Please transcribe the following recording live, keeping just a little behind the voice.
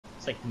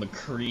It's like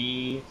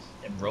McCree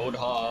and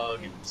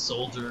Roadhog and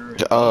Soldier.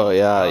 And Oh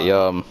yeah,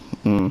 yum.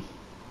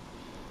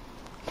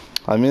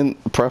 I mean,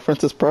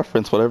 preference is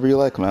preference. Whatever you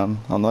like, man.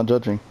 I'm not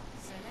judging.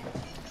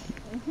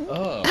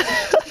 Oh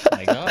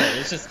my god!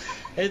 It's just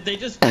they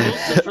just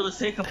post it for the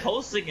sake of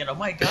posting it. Oh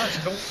my gosh!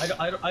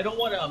 I don't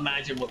want to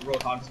imagine what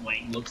Roadhog's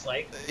wang looks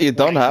like. You When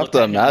don't I have look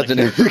to at him in the imagine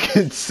if you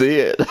character. can see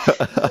it.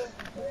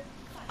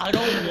 I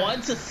don't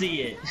want to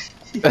see it.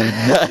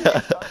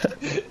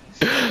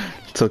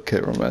 It's okay,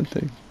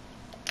 romantic.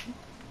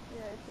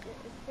 Yeah, it's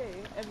okay.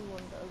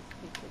 Everyone does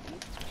secretly.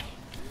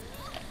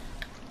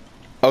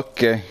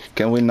 Okay,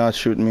 can we not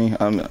shoot me?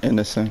 I'm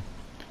innocent.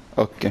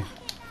 Okay.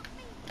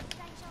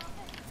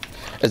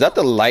 Is that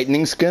the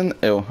lightning skin?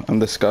 Ew, I'm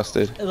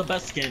disgusted. The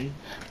best skin.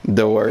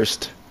 The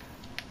worst.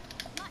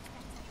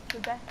 The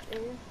best is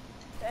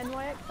the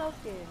NYXL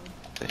skin.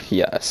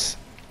 Yes.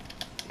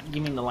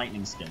 You mean the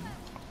lightning skin?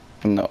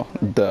 No,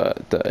 the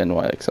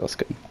NYXL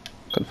skin.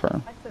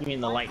 Confirm. You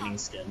mean the lightning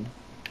skin?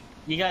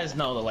 You guys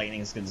know the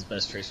lightning skin is the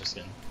best tracer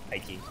skin.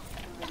 Hikey.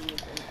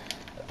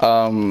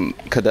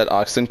 Cadet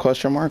Oxen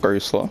question mark? Are you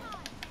slow?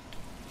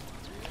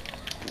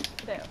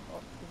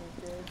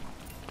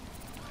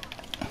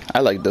 I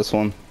like this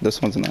one.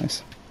 This one's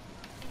nice.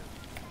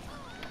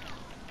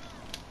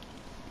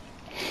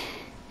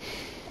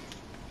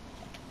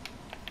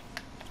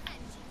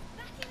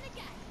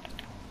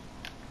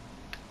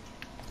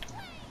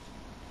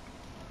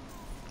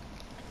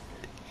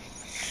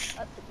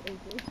 That's crazy.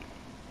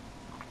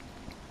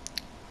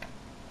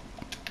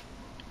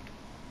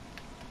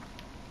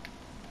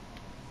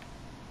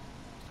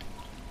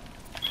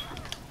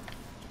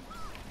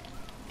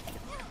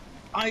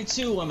 I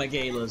too am a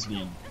gay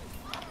lesbian.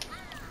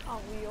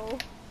 Aren't we all?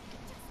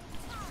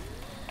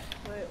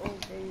 We're all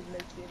gay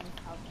lesbians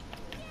have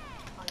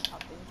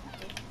untapped.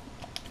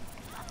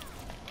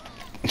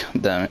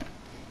 Damn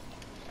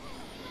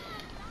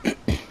it.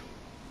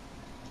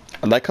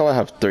 I like how I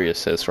have 3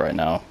 assists right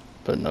now,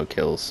 but no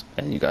kills,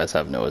 and you guys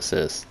have no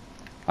assists.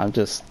 I'm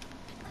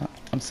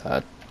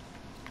sad.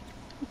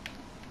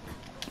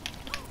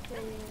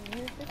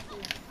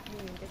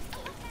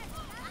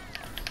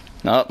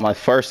 No, my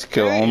first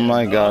kill. Oh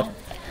my god.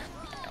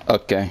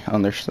 Okay,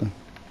 understood.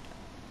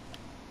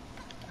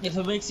 If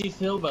it makes you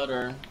feel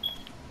better,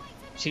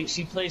 she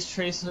plays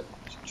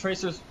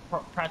Tracer's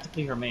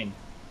practically her main.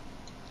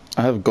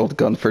 I have gold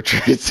gun for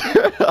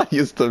Tracer. I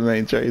used the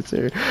main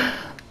Tracer.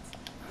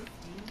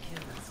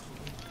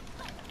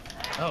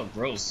 Oh,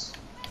 gross.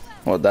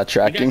 What, that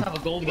tracking? You guys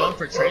have a gold gun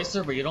for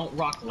Tracer, but you don't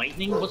rock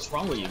lightning? What's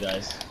wrong with you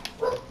guys?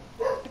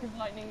 Because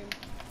lightning is...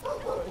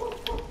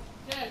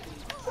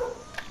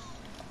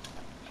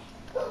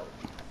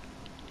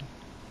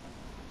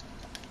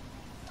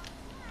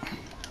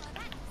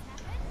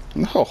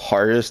 You know how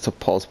hard it is to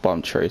pulse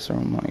bomb Tracer? Oh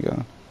my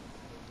god.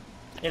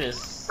 It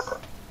is.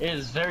 It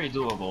is very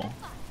doable.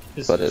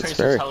 But it's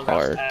very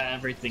hard.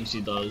 Everything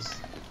she does.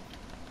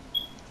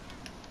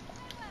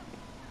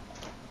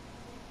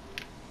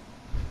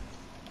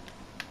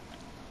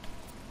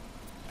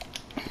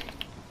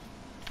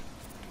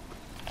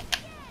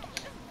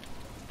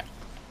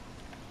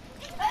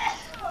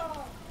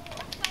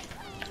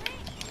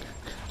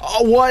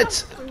 Oh,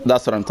 what?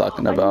 That's what I'm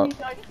talking about.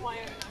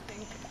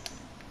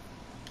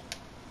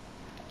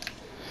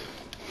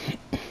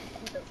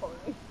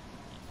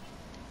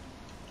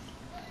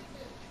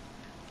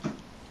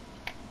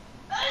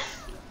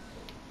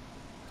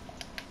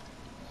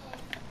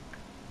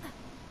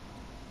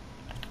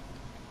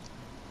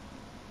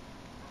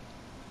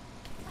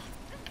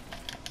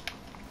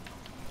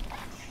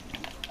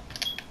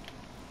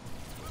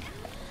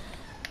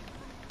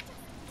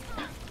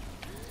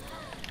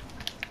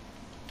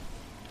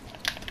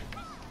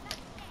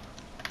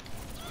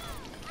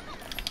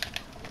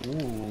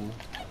 Ooh.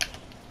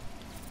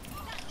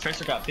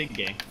 Tracer got big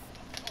gay.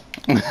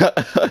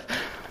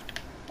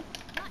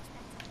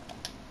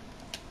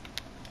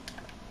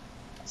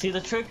 See, the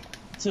trick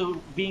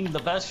to being the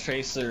best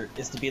Tracer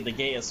is to be the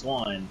gayest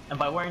one, and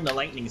by wearing the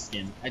lightning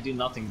skin, I do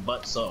nothing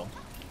but so.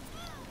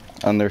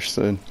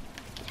 Understood.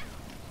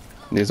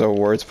 These are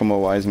words from a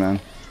wise man.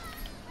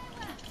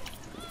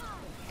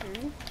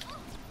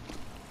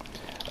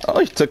 Oh,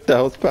 you took the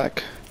health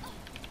back.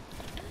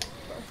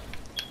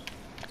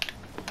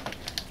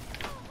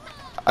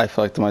 I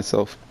fucked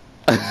myself.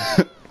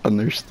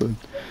 Understood.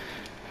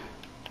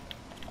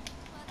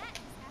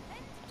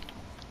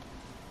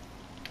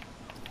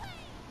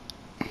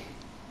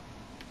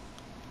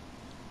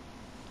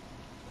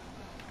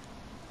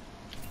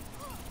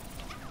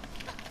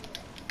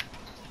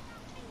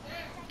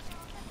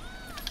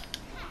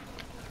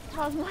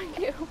 How's my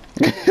kill?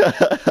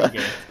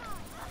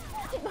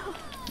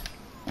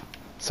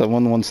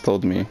 Someone once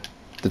told me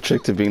the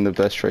trick to being the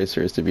best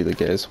Tracer is to be the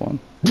gayest one.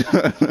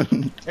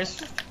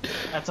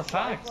 That's a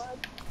fact.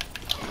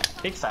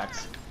 Big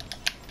facts.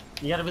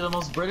 You gotta be the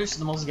most British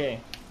and the most gay.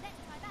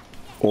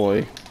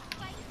 Oi.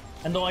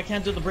 And though I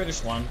can't do the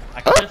British one,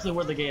 I can definitely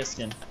wear the gayest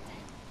skin.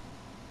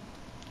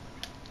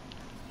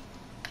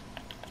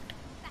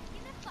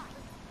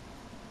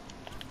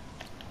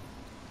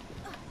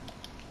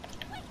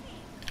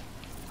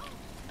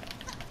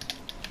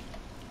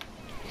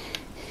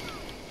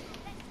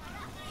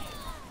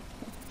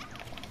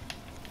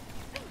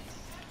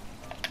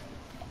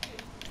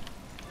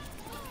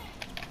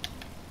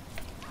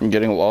 I'm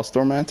getting lost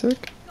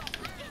romantic?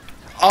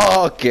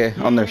 Oh, okay.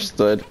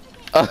 Understood.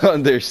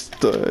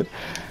 Understood.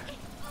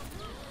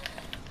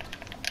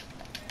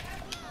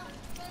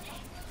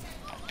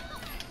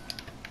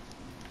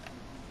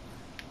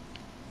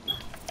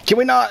 Can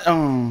we not?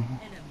 Oh.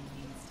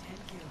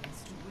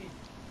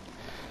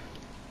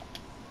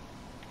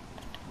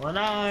 When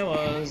I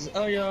was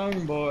a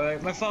young boy,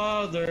 my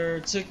father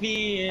took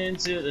me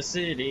into the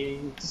city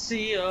to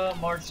see a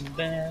marching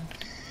band.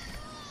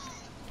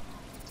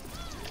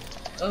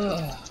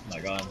 Oh my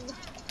god.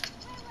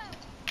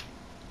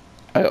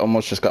 I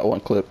almost just got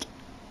one clipped,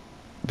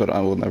 but I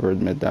will never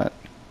admit that.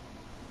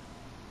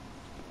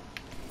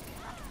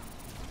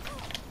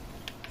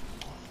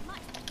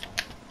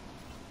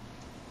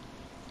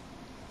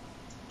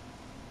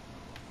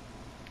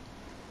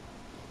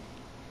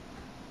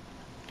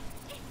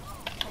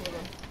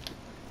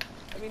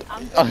 I mean,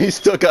 I'm Oh, he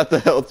still got the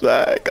health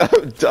back.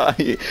 I'm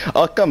dying.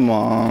 Oh, come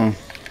on.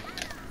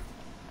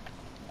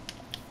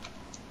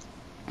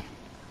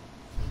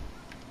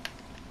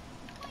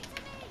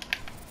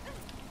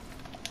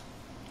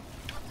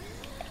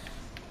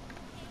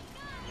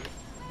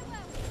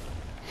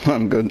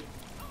 I'm good.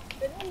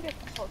 Did one get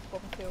the hot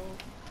bomb kill?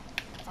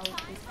 I would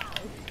be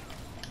surprised.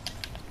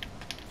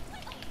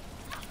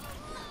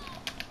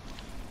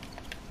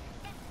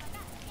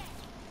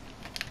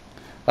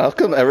 How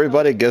come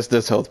everybody gets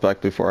this health back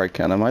before I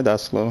can? Am I that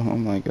slow? Oh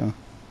my god.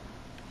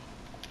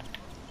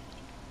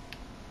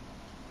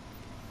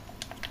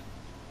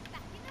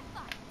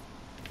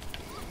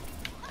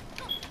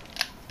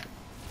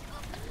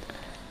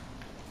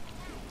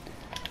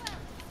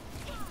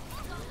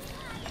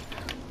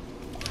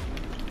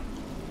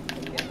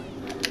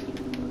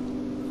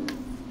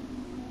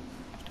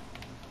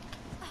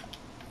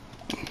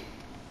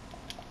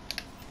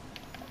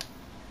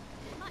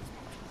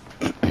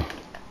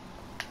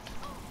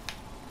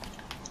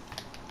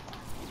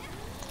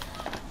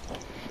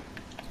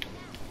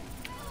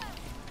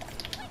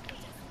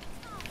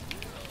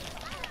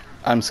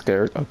 I'm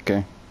scared.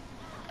 Okay.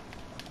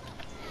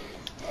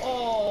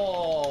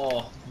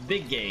 Oh,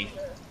 big gay.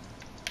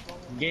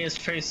 Gayest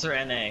Tracer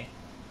NA.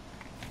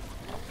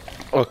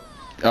 Oh,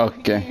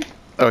 okay.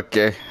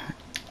 Okay.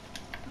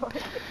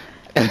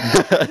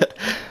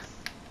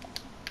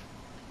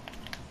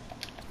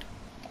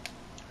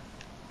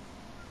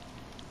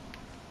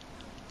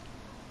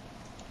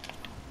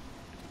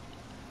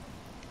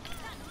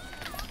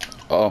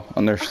 Oh,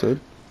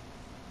 understood.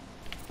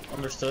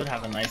 Understood.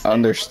 Have a nice day.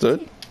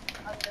 Understood.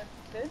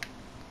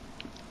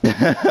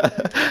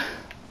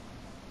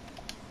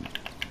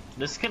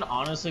 This can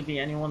honestly be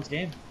anyone's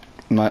game.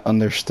 My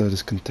understood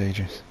is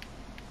contagious.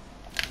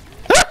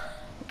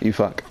 You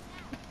fuck.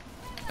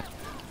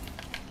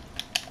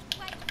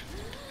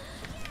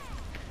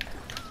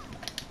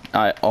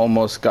 I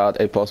almost got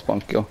a post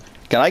bump kill.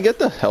 Can I get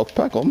the health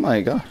pack? Oh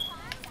my god.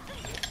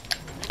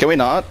 Can we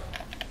not?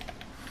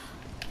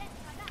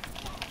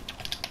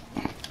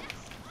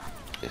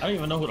 I don't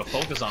even know who to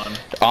focus on.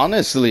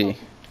 Honestly.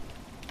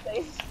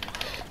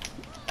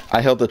 I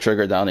held the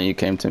trigger down and you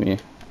came to me.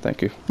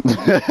 Thank you.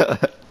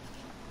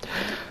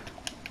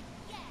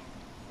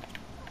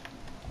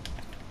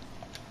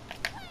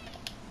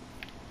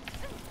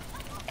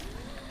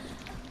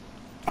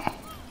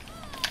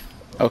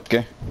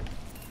 Okay.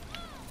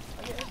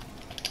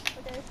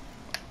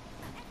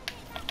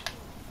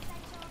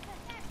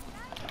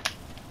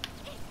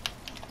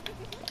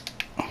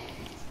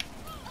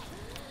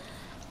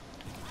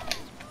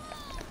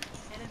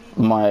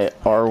 My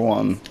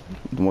R1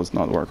 was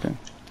not working.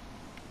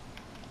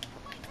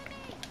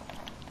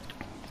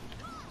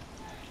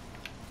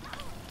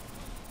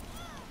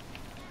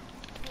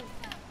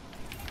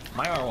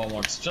 My R1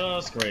 works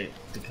just great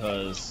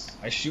because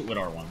I shoot with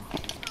R1.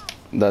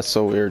 That's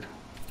so weird.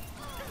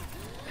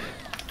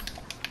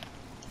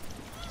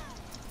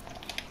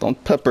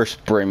 Don't pepper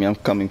spray me, I'm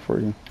coming for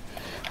you.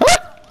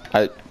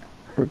 I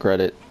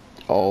regret it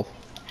all.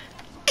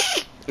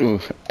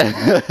 Ooh.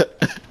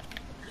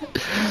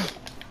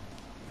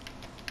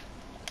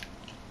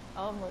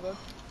 Oh my god.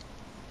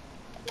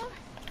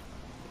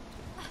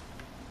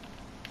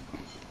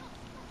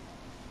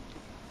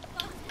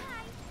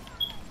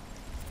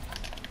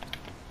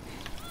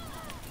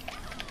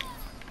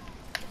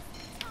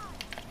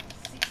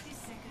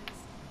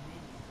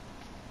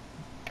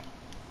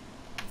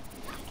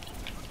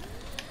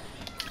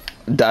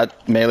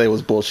 That melee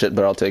was bullshit,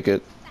 but I'll take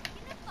it.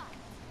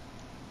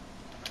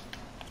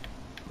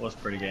 Was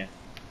pretty gay.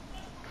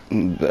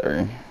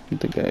 Very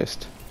the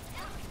gayest.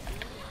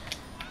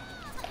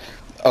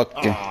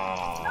 Okay.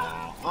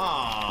 Aww,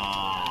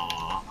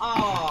 aww,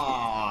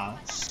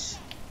 aww.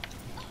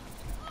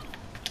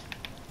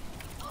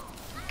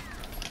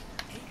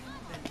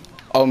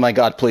 Oh my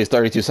god, please,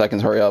 32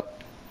 seconds, hurry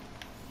up.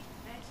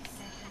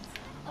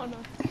 Oh no.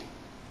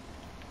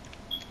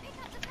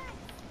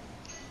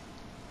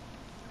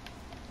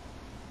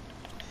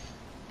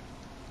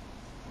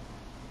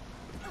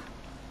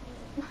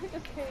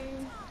 Okay.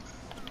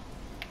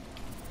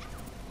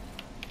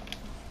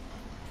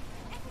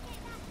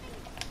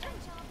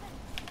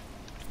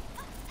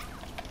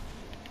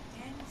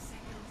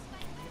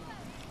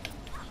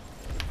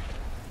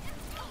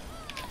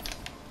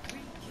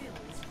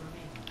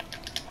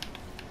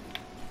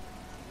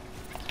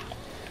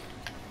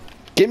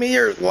 Give me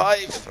your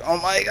life! Oh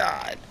my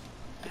god!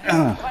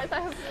 Why did I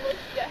have to look?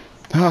 Yes.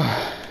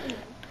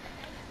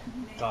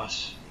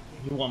 Gosh,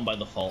 you won by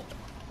default.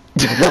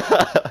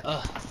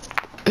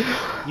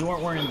 You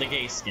weren't wearing the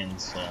gay skin,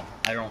 so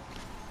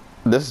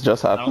This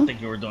just I don't happened?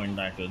 think you were doing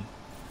that good.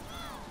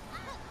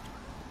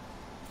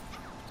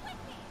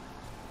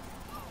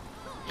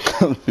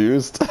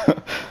 Confused.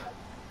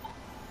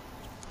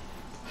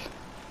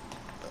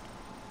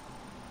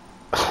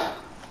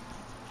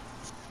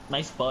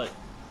 Nice butt.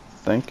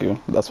 Thank you.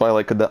 That's why I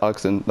like the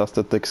oxen. That's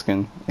the thick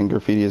skin, and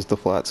graffiti is the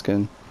flat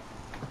skin.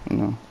 You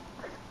know,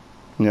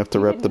 you have to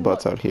rep the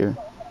butts out here.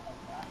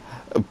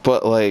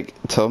 But like,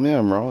 tell me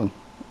I'm wrong.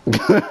 It's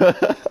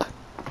a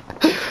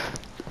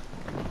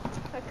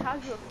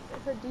casual.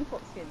 It's a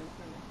default skin.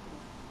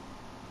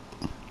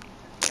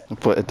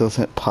 But it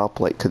doesn't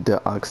pop like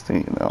cadet oxen.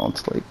 You know,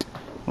 it's like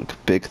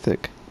big,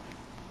 thick.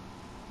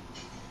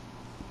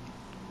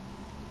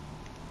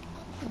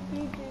 If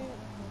you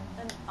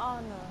do an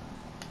Anna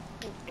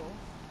people,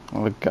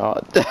 Oh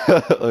god.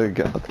 Oh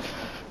god.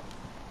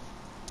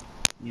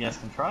 You guys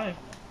can try.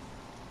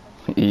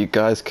 You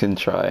guys can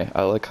try.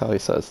 I like how he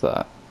says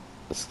that.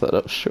 Instead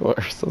of sure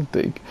or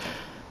something.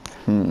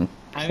 I mean,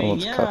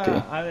 Someone's yeah. cocky.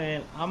 I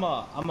mean, I'm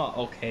a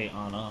okay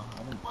Anna.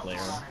 I don't play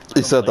her.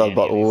 You said that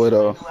about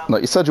Widow. No,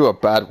 you said you were a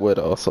bad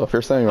Widow. So if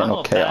you're saying you're I'm an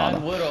okay a bad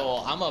Anna.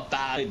 widow. I'm a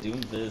bad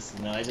doing this,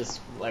 and then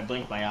I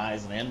blink my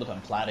eyes and I end up on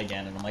plat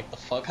again, and I'm like, the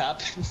fuck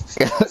happened?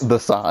 The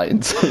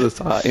signs. The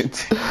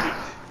signs.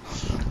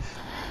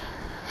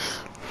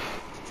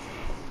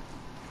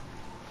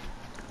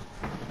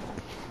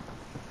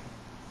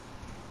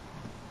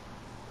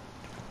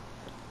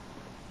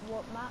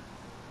 what map?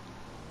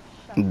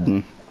 Mhm.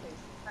 Okay,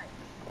 thanks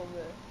for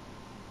the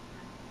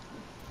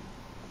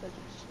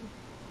suggestion.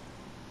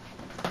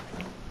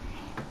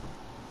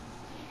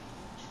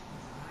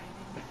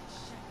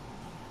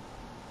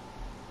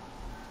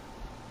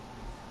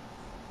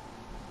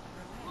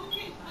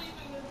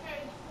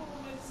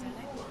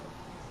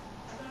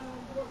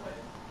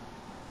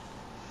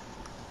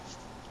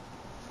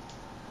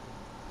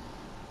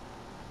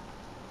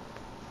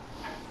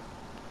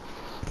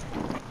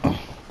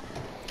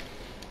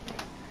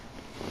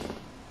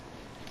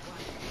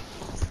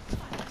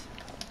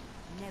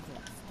 Never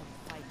stop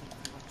fighting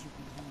for what you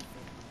believe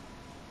in.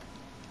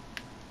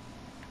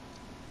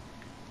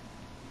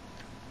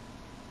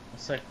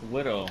 It's like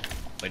Widow,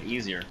 but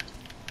easier.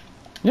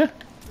 Yeah.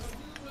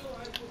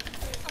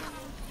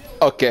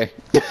 Okay.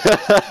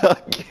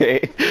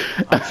 Okay.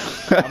 I'm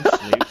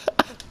asleep.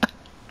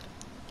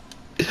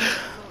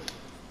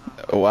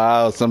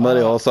 Wow,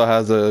 somebody also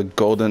has a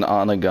golden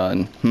Ana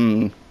gun.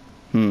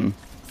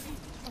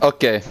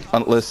 Okay,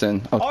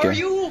 listen. Okay. Are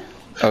you?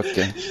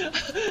 Okay.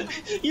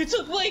 You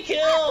took my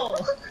kill.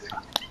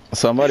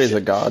 Somebody's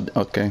a god.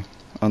 Okay,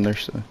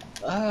 understood.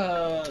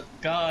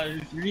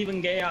 God, you're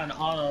even gay on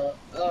Anna.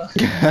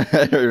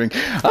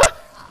 Ah!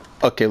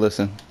 Okay,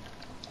 listen.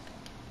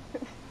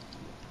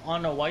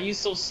 Anna, why are you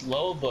so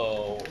slow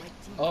though?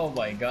 Oh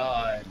my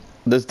god.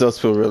 This does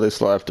feel really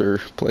slow after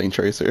playing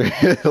Tracer.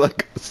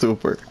 Like,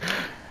 super.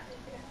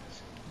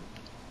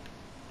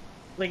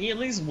 Like at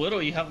least Widow,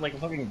 you have like a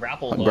fucking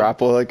grapple. Hook.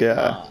 Grapple, like,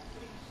 yeah.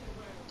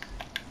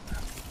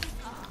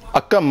 Oh,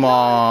 come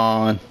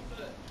on.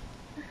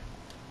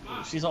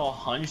 She's all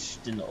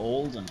hunched and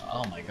old and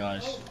oh my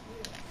gosh.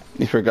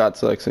 You forgot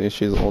sexy.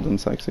 She's old and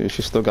sexy.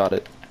 She still got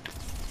it.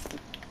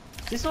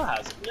 She still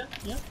has it. Yeah,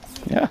 yeah.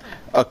 Yeah.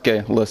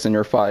 Okay, listen,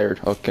 you're fired.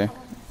 Okay.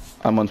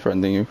 I'm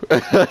unfriending you.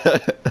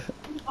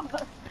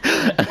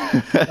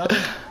 I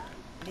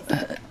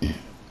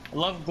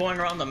love going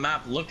around the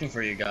map looking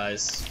for you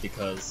guys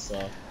because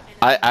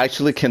I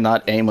actually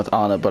cannot aim with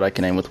Ana, but I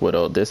can aim with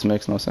Widow. This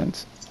makes no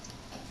sense.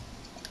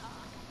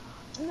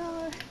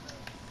 No.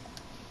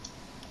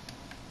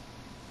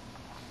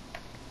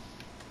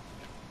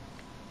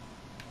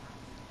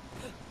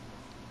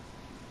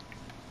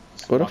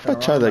 What if I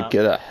try to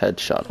get a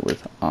headshot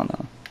with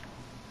Ana?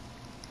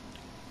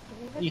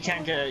 you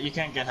can't get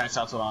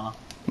headshots with Ana.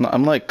 No,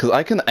 I'm like, cause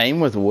I can aim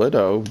with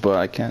Widow, but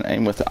I can't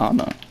aim with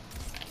Ana.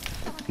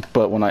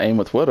 But when I aim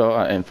with Widow,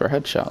 I aim for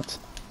headshots.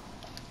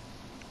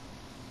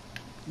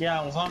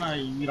 Yeah, with Ana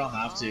you don't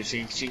have to.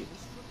 She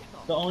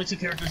the only two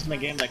characters in the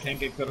game that can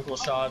get critical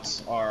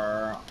shots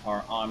are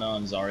Ana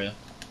and Zarya.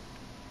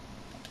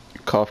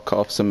 Cough,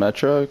 cough,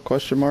 Symmetra?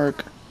 Question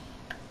mark.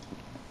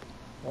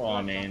 Well,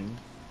 I mean,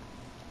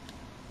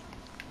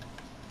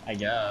 I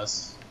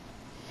guess.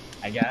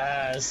 You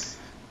guys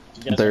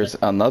There's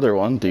another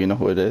one. Do you know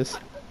who it is?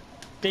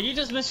 Did you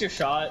just miss your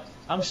shot?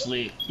 I'm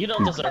sleep. You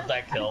don't deserve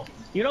that kill.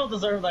 You don't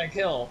deserve that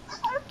kill.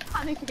 I'm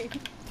panicking.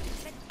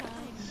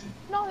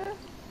 No.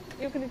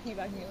 You're gonna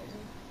teabag me, aren't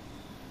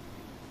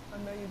you? I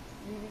know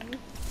you're leaving me.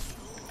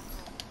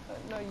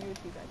 No, you were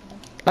teabagging me.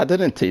 I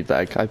didn't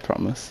teabag, I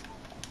promise.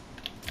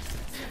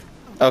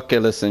 Okay,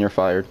 listen, you're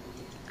fired.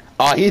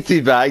 Oh, he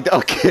teabagged.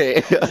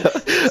 Okay.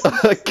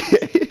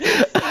 Okay.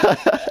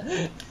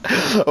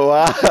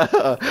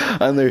 Wow.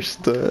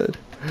 Understood.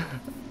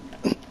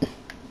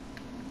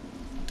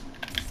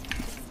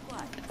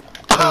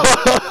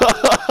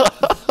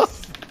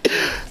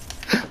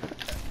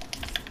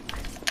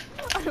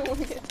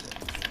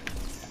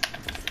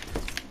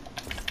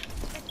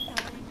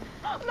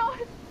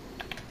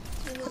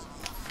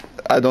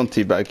 I don't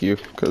teabag you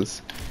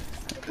because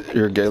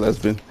you're a gay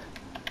lesbian.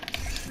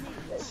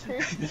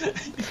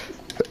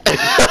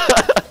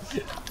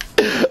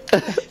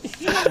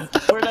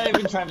 We're not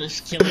even trying to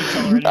kill each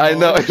other anymore. I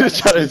know, We're I'm just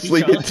trying to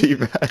sleep each a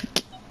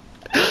teabag.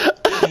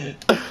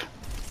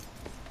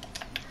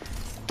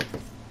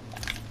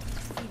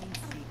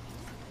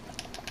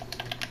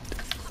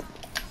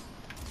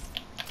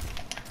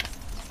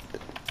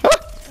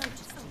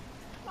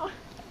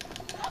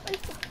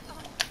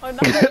 Oh, no.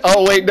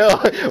 Oh wait, no,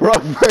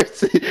 wrong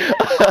person.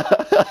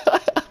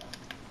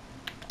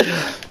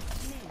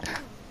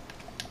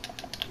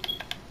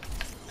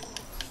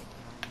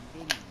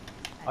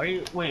 Are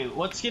you? Wait,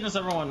 what skin is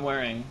everyone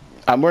wearing?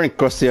 I'm wearing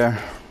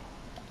Crossier.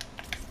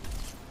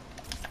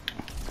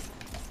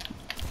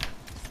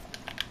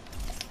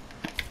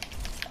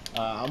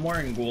 I'm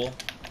wearing Ghoul.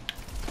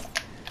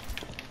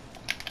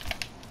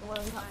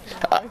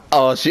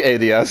 Oh, she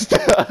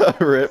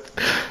ADS'd. Rip.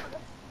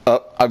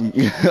 Oh, I'm.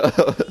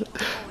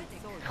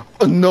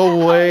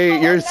 No way,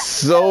 you're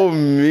so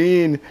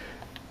mean.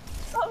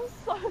 That was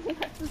so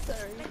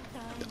unnecessary.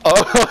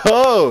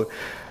 Oh.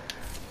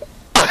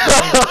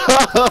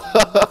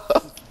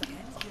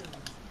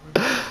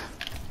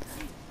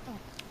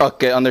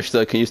 Okay,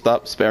 understood. Can you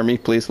stop? Spare me,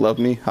 please. Love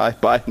me. Hi,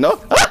 bye. No.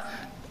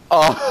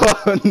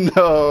 Oh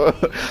no.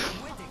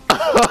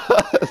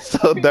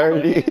 So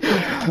dirty.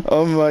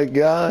 Oh my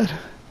god.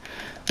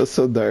 That's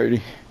so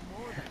dirty.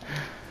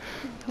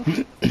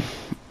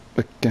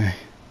 Okay,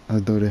 I'll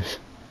do this.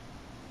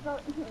 No.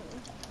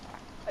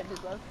 I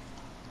deserve.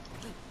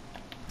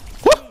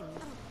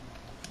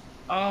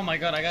 Oh my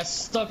god, I got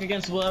stuck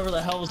against whatever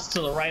the hell was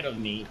to the right of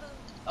me.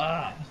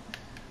 Ah.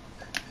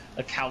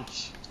 A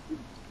couch.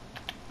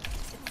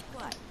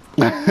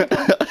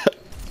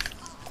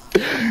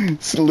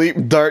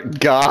 Sleep dart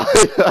god.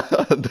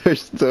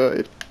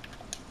 Understood.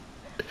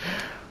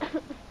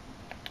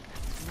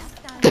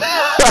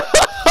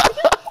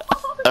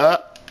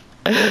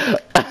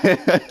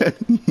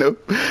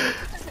 Nope.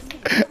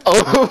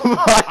 Oh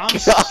my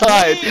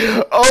god!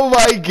 Oh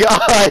my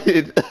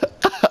god!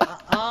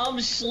 I'm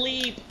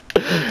asleep.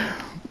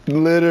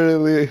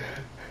 Literally.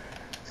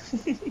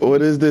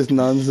 What is this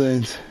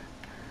nonsense?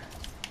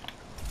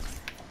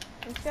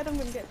 I'm scared I'm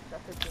gonna get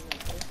stuck again.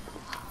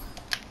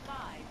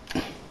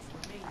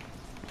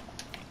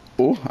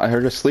 Oh, I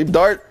heard a sleep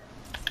dart.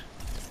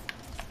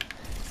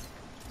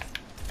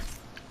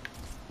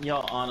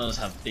 Y'all Annas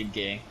have big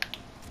gay.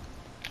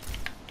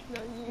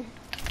 No, you.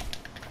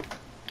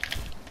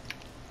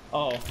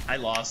 Oh, I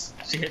lost.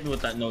 She hit me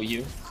with that no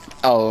you.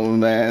 Oh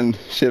man,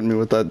 she hit me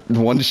with that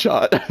one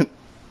shot.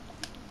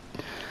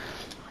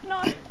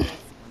 No.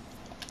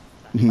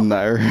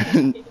 No.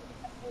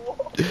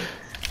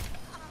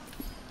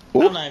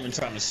 I'm not even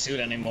trying to shoot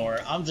anymore.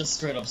 I'm just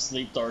straight up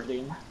sleep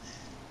darting.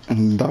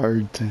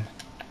 Dart.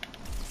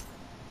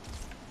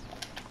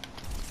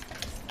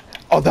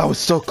 Oh, that was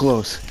so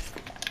close.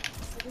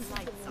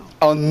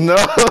 Oh no!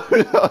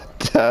 No,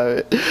 damn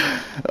it.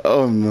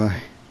 Oh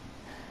my.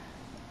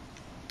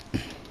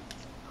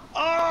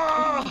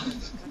 Ah!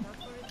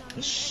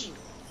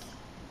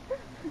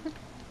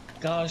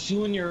 Gosh,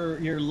 you and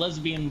your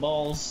lesbian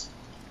balls.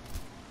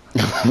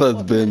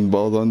 Lesbian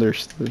balls,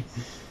 understood.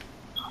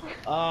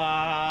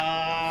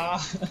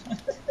 Ah!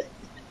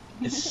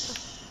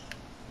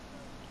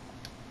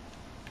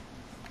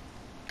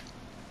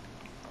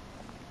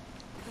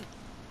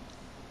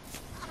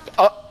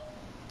 Oh,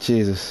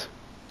 Jesus.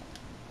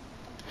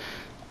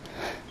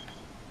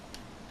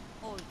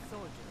 Old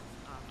soldiers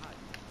are hard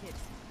to kill.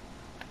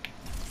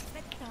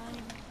 Next time,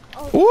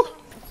 Ooh.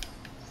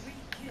 3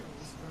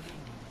 kills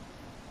remaining.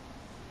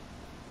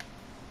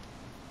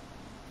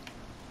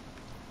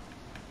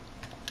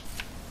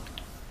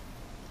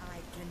 I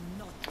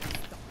cannot be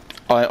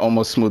stopped. I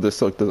almost smooth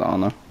this look to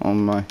Anna. Oh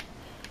my.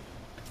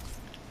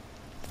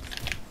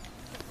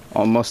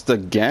 Almost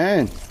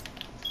again.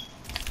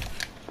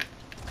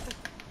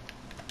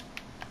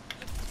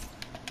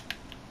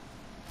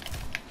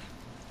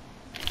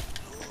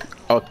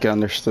 Okay,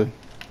 understood.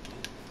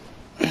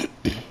 The plan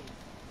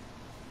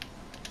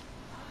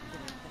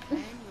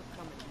will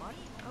come in March.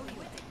 How do you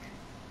think?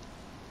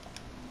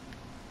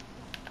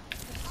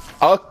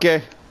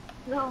 Okay.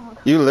 No.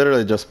 You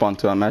literally just spawned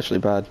too. I'm actually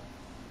bad.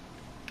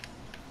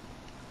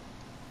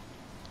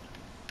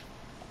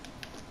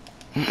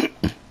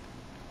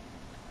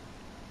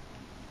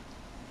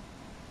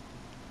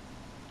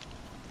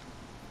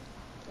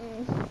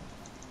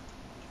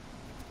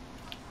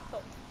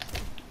 Stop.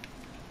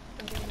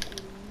 I'm being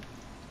bullied.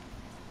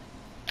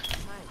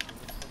 Time to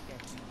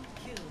forget.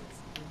 Kills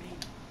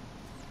remaining.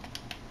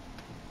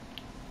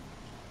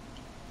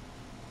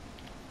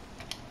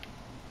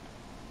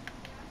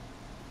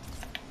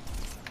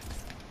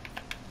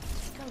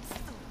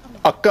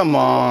 Oh, come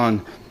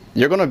on.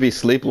 You're gonna be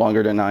asleep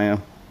longer than I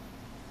am.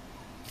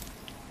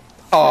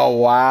 Oh,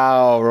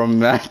 wow.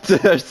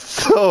 Romantic.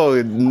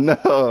 So,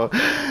 no.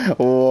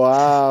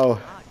 Wow.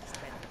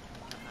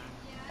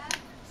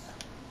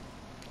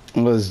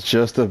 Was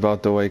just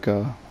about to wake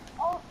up.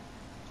 Oh.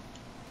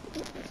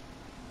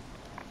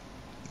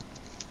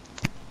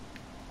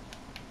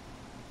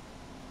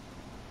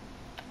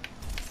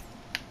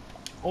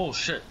 Oh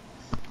shit.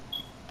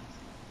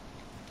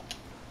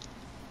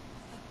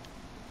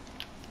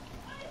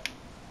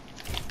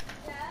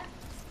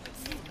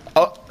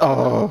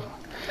 Oh.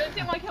 Don't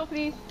take my kill,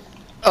 please.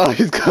 Oh,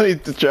 he's going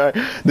to try.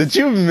 Did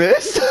you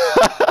miss?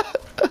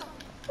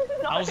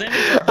 I was aiming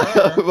for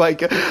her. Oh my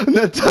god, I'm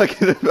not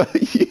talking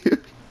about you.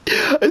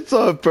 I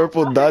saw a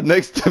purple dot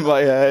next to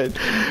my head.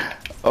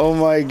 Oh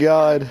my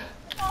god.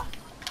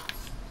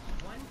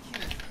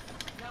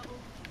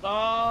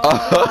 Oh.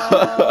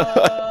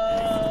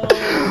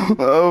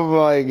 Oh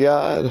my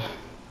god.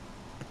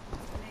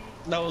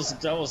 That was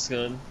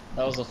good.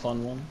 That was a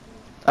fun one.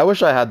 I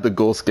wish I had the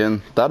ghoul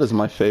skin. That is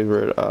my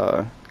favorite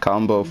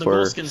combo The for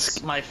ghoul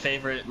skin's my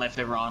favorite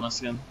Ana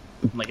skin.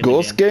 Like in the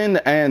ghoul game. skin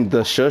and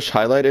the shush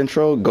highlight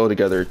intro go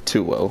together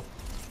too well.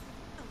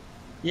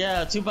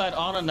 Yeah, too bad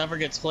Ana never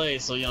gets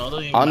played, so you know it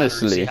doesn't even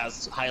Honestly. matter if she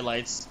has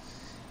highlights.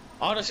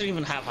 Ana shouldn't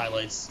even have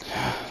highlights.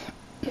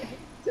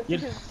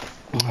 You'd-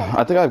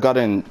 I think I've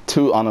gotten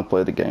 2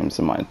 unplayed games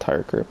in my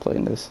entire career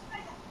playing this.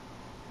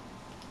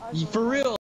 For real.